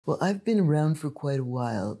Well, I've been around for quite a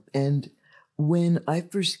while, and when I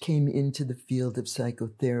first came into the field of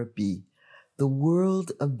psychotherapy, the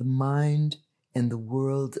world of the mind and the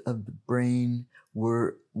world of the brain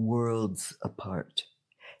were worlds apart.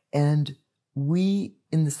 And we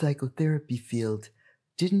in the psychotherapy field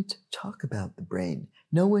didn't talk about the brain.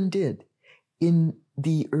 No one did. In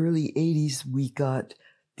the early 80s, we got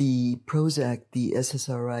the Prozac, the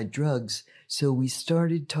SSRI drugs, so we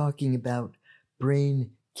started talking about brain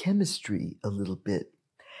chemistry a little bit.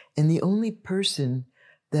 And the only person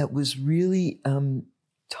that was really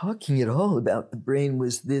talking at all about the brain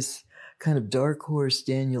was this kind of dark horse,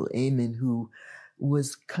 Daniel Amen, who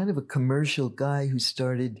was kind of a commercial guy who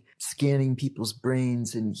started scanning people's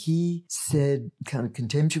brains. And he said kind of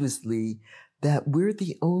contemptuously that we're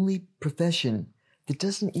the only profession that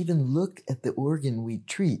doesn't even look at the organ we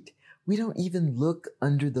treat. We don't even look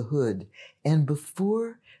under the hood. And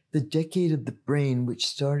before the decade of the brain, which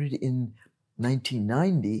started in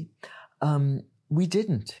 1990, we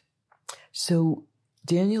didn't. So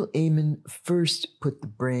Daniel Amen first put the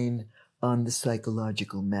brain on the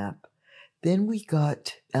psychological map. Then we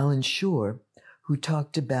got Alan Shore, who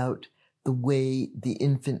talked about the way the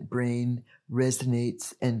infant brain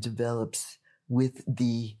resonates and develops with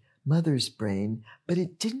the mother's brain, but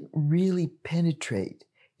it didn't really penetrate.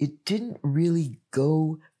 It didn't really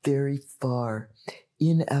go very far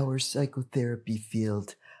in our psychotherapy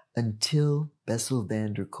field until Bessel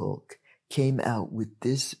van der Kolk came out with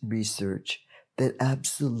this research that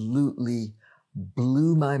absolutely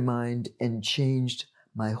blew my mind and changed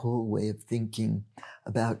my whole way of thinking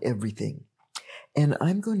about everything. And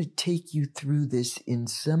I'm going to take you through this in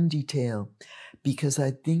some detail because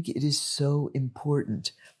I think it is so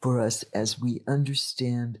important for us as we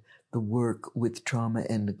understand the work with trauma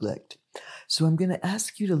and neglect. So I'm going to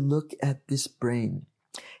ask you to look at this brain.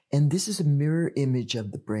 And this is a mirror image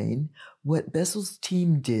of the brain. What Bessel's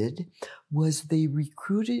team did was they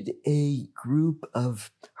recruited a group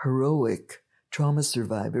of heroic trauma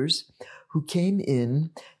survivors who came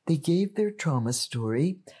in. They gave their trauma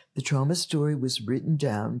story. The trauma story was written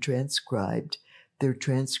down, transcribed. Their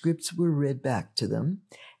transcripts were read back to them,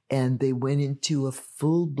 and they went into a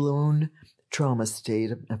full-blown trauma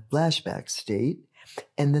state, a flashback state,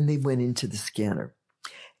 and then they went into the scanner.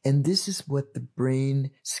 And this is what the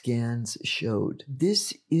brain scans showed.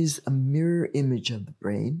 This is a mirror image of the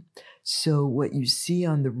brain. So what you see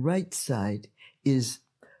on the right side is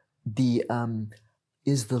the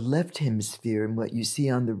left hemisphere, and what you see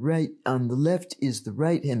on the left is the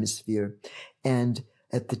right hemisphere. And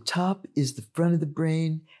at the top is the front of the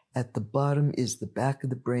brain. At the bottom is the back of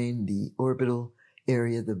the brain, the orbital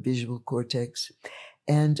area, the visual cortex.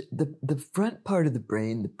 And the front part of the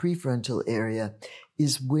brain, the prefrontal area,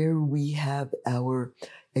 is where we have our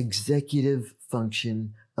executive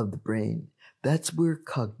function of the brain. That's where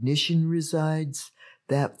cognition resides.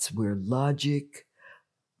 That's where logic,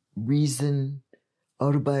 reason,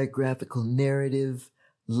 autobiographical narrative,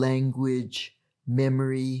 language,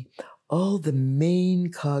 memory, all the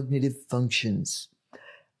main cognitive functions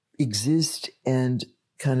exist and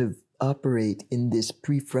kind of operate in this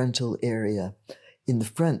prefrontal area in the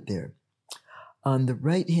front there. On the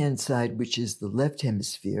right-hand side, which is the left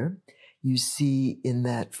hemisphere, you see in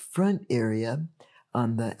that front area,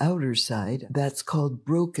 on the outer side, that's called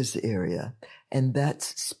Broca's area, and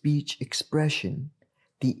that's speech expression.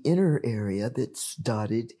 The inner area that's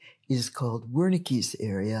dotted is called Wernicke's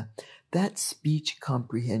area. That's speech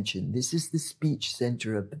comprehension. This is the speech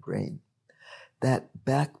center of the brain. That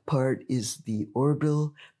back part is the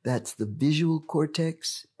orbital, that's the visual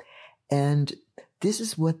cortex, and this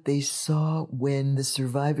is what they saw when the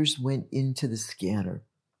survivors went into the scanner.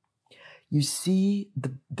 You see,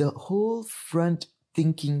 the whole front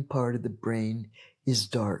thinking part of the brain is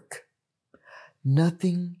dark.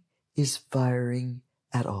 Nothing is firing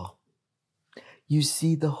at all. You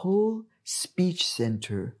see the whole speech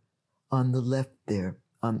center on the left there.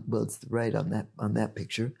 It's the right on that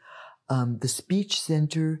picture. The speech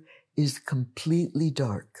center is completely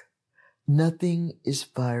dark. Nothing is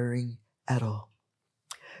firing at all.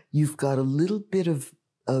 You've got a little bit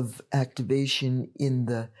of activation in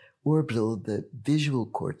the orbital, the visual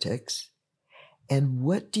cortex. And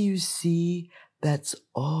what do you see that's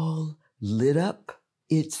all lit up?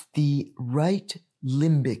 It's the right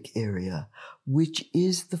limbic area, which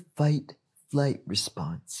is the fight-flight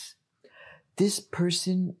response. This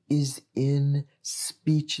person is in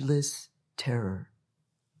speechless terror.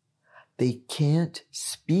 They can't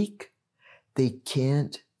speak. They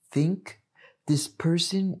can't think. This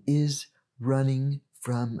person is running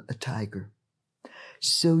from a tiger.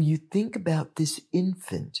 So you think about this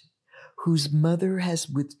infant whose mother has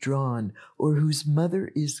withdrawn or whose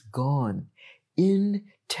mother is gone in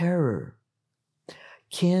terror,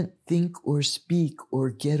 can't think or speak or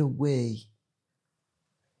get away,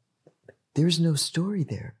 there's no story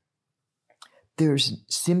there. There's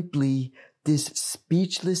simply this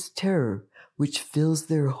speechless terror which fills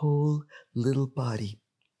their whole little body.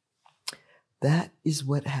 That is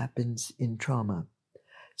what happens in trauma.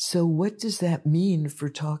 So what does that mean for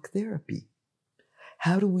talk therapy?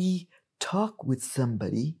 How do we talk with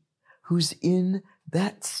somebody who's in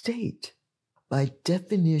that state? By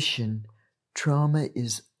definition, trauma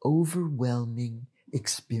is overwhelming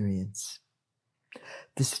experience.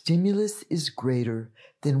 The stimulus is greater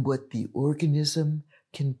than what the organism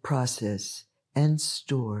can process and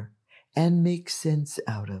store and make sense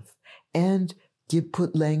out of and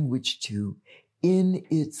put language to in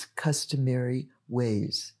its customary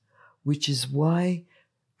ways, which is why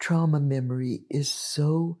trauma memory is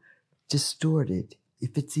so distorted,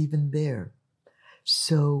 if it's even there.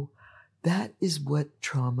 So that is what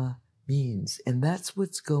trauma means, and that's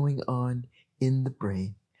what's going on in the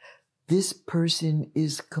brain. This person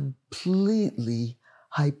is completely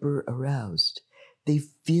hyperaroused. They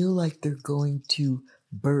feel like they're going to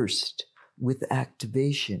burst with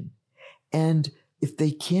activation. And if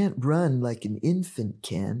they can't run like an infant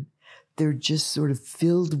can, they're just sort of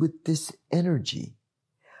filled with this energy.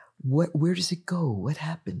 Where does it go? What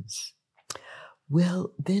happens?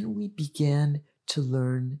 Well, then we began to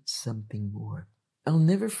learn something more. I'll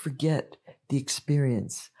never forget the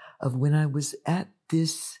experience of when I was at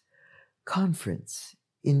this conference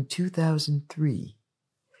in 2003,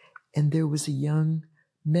 and there was a young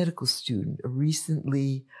medical student, a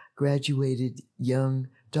recently graduated young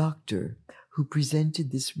doctor, who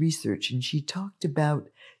presented this research, and she talked about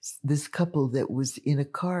this couple that was in a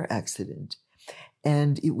car accident.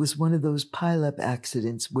 And it was one of those pile-up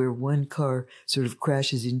accidents where one car sort of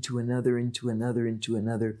crashes into another,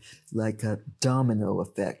 like a domino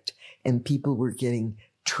effect. And people were getting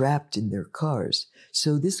trapped in their cars.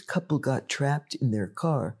 So this couple got trapped in their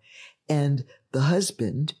car. And the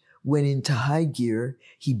husband went into high gear.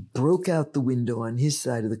 He broke out the window on his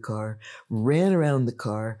side of the car, ran around the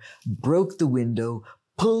car, broke the window,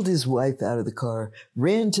 pulled his wife out of the car,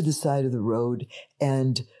 ran to the side of the road,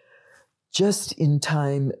 and just in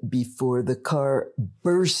time before the car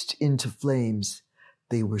burst into flames,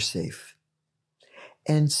 they were safe.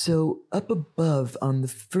 And so up above on the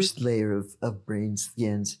first layer of brain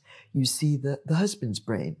scans, you see the husband's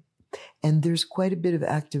brain. And there's quite a bit of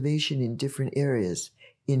activation in different areas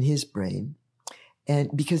in his brain. And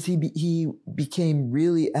because he became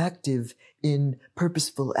really active in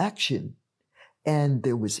purposeful action. And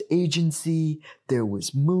there was agency, there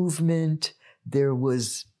was movement, there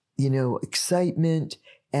was, excitement,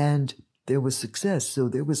 and there was success. So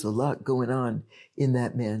there was a lot going on in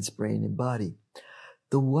that man's brain and body.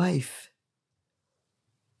 The wife,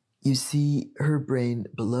 you see her brain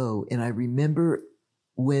below. And I remember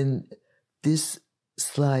when this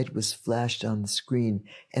slide was flashed on the screen,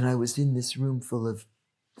 and I was in this room full of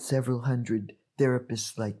several hundred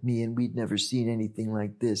therapists like me, and we'd never seen anything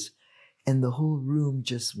like this. And the whole room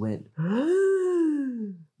just went,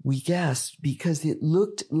 we gasped because it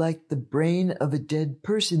looked like the brain of a dead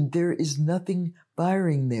person. There is nothing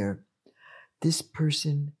firing there. This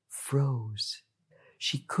person froze.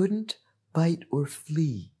 She couldn't fight or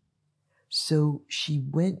flee. So she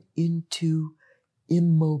went into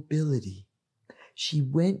immobility. She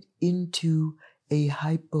went into a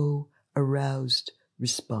hypoaroused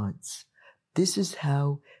response. This is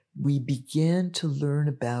how we began to learn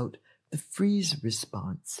about the freeze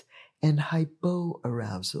response and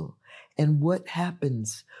hypoarousal and what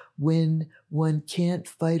happens when one can't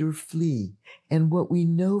fight or flee. And what we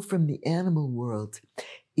know from the animal world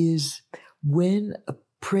is when a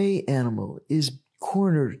prey animal is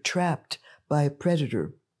cornered, trapped by a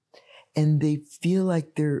predator, and they feel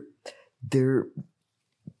like they're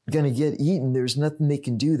going to get eaten, there's nothing they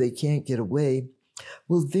can do, they can't get away.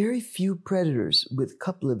 Well, very few predators, with a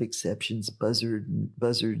couple of exceptions,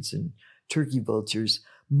 buzzards and turkey vultures,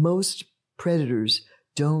 most predators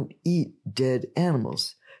don't eat dead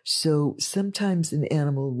animals. So sometimes an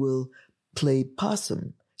animal will play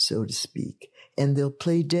possum, so to speak, and they'll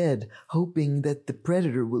play dead, hoping that the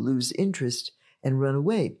predator will lose interest and run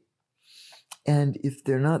away. And if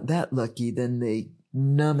they're not that lucky, then they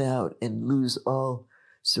numb out and lose all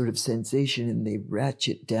sort of sensation, and they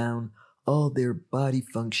ratchet down all their body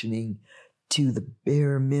functioning to the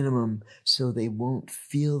bare minimum so they won't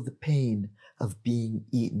feel the pain of being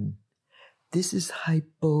eaten. This is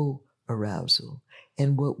hypoarousal,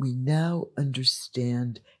 and what we now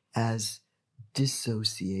understand as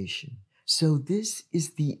dissociation. So this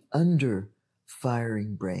is the under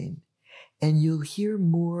firing brain. And you'll hear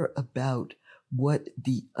more about what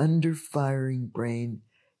the under firing brain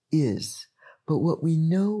is. But what we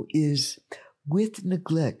know is with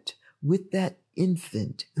neglect, with that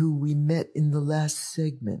infant who we met in the last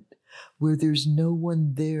segment, where there's no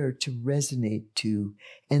one there to resonate to,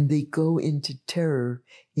 and they go into terror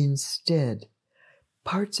instead,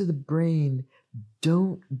 parts of the brain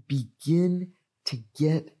don't begin to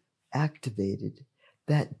get activated.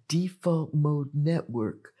 That default mode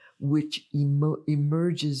network, which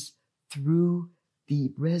emerges through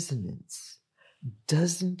the resonance,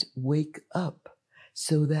 doesn't wake up.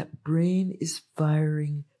 So that brain is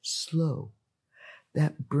firing slow.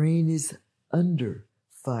 That brain is under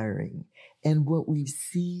firing. And what we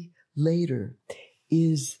see later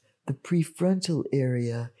is the prefrontal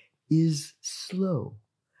area is slow.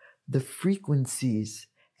 The frequencies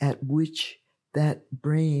at which that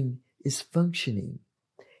brain is functioning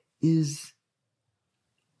is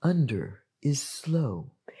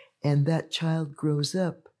slow. And that child grows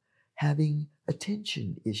up having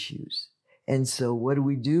attention issues. And so what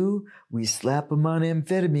do? We slap them on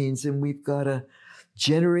amphetamines, and we've got a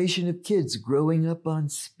generation of kids growing up on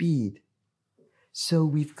speed. So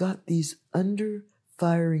we've got these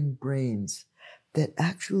under-firing brains that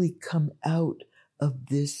actually come out of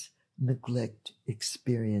this neglect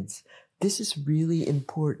experience. This is really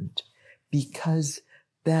important because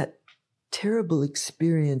that terrible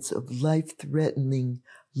experience of life-threatening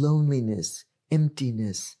loneliness,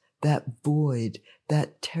 emptiness, that void,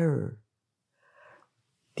 that terror,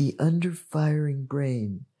 the under-firing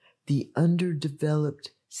brain, the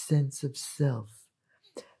underdeveloped sense of self,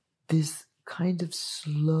 this kind of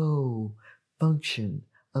slow function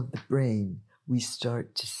of the brain we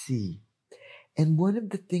start to see. And one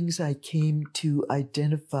of the things I came to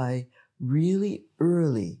identify really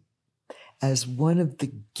early as one of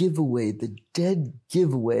the dead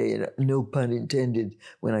giveaway, and no pun intended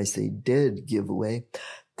when I say dead giveaway,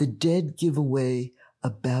 the dead giveaway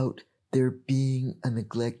about there being a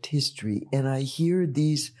neglect history. And I hear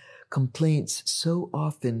these complaints so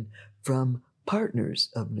often from partners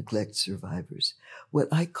of neglect survivors, what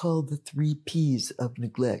I call the 3 Ps of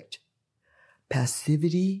neglect: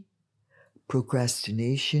 passivity,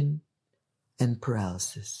 procrastination, and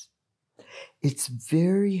paralysis. It's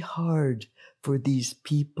very hard for these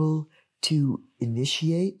people to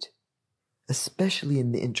initiate, especially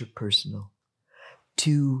in the interpersonal,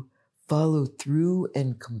 to follow through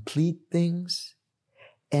and complete things,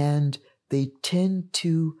 and they tend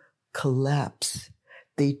to collapse.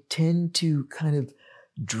 They tend to kind of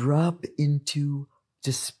drop into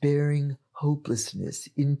despairing hopelessness,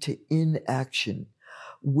 into inaction,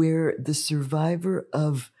 where the survivor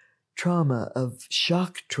of trauma, of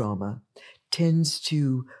shock trauma, tends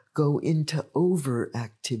to go into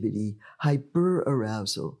overactivity,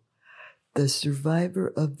 hyperarousal. The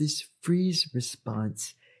survivor of this freeze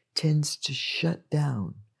response tends to shut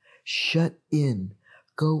down, shut in,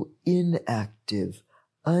 go inactive,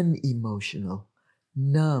 unemotional,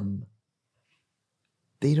 numb.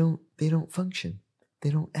 They don't function. They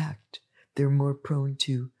don't act. They're more prone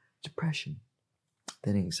to depression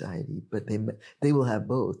than anxiety, but they will have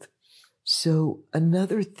both. So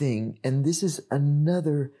another thing, and this is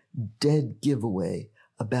another dead giveaway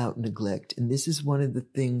about neglect, and this is one of the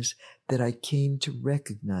things that I came to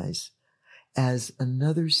recognize as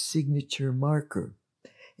another signature marker.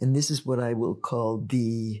 And this is what I will call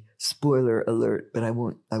the spoiler alert, but I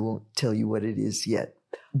won't tell you what it is yet.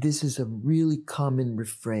 This is a really common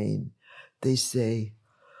refrain. They say,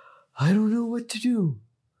 "I don't know what to do.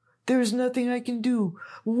 There's nothing I can do.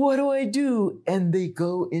 What do I do?" And they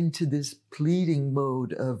go into this pleading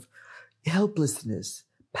mode of helplessness,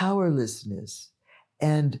 powerlessness,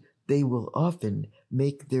 and they will often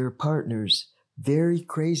make their partners very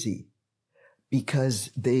crazy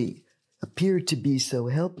because they appear to be so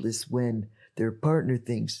helpless when their partner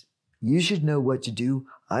thinks, "You should know what to do.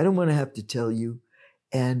 I don't want to have to tell you."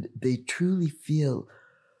 And they truly feel,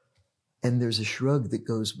 and there's a shrug that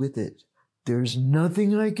goes with it, "There's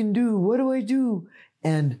nothing I can do. What do I do?"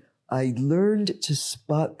 And I learned to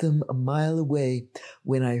spot them a mile away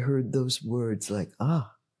when I heard those words like,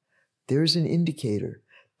 there's an indicator.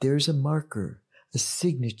 There's a marker, a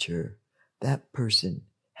signature. That person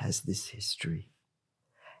has this history.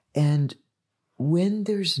 And when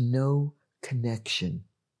there's no connection,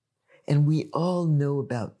 and we all know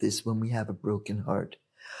about this when we have a broken heart,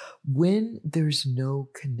 when there's no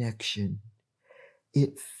connection,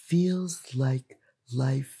 it feels like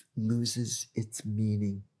life loses its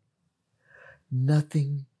meaning.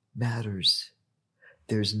 Nothing matters.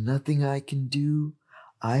 There's nothing I can do.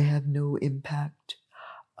 I have no impact.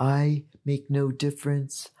 I make no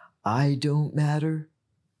difference. I don't matter.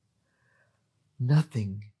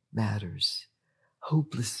 Nothing matters.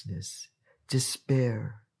 Hopelessness,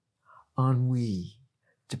 despair, ennui,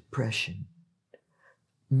 depression,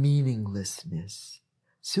 meaninglessness,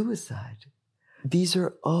 suicide. These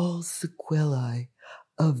are all sequelae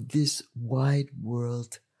of this wide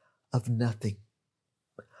world of nothing,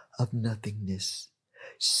 of nothingness.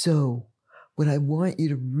 So, what I want you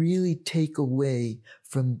to really take away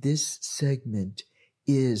from this segment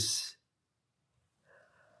is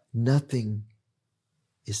nothing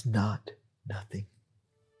is not nothing.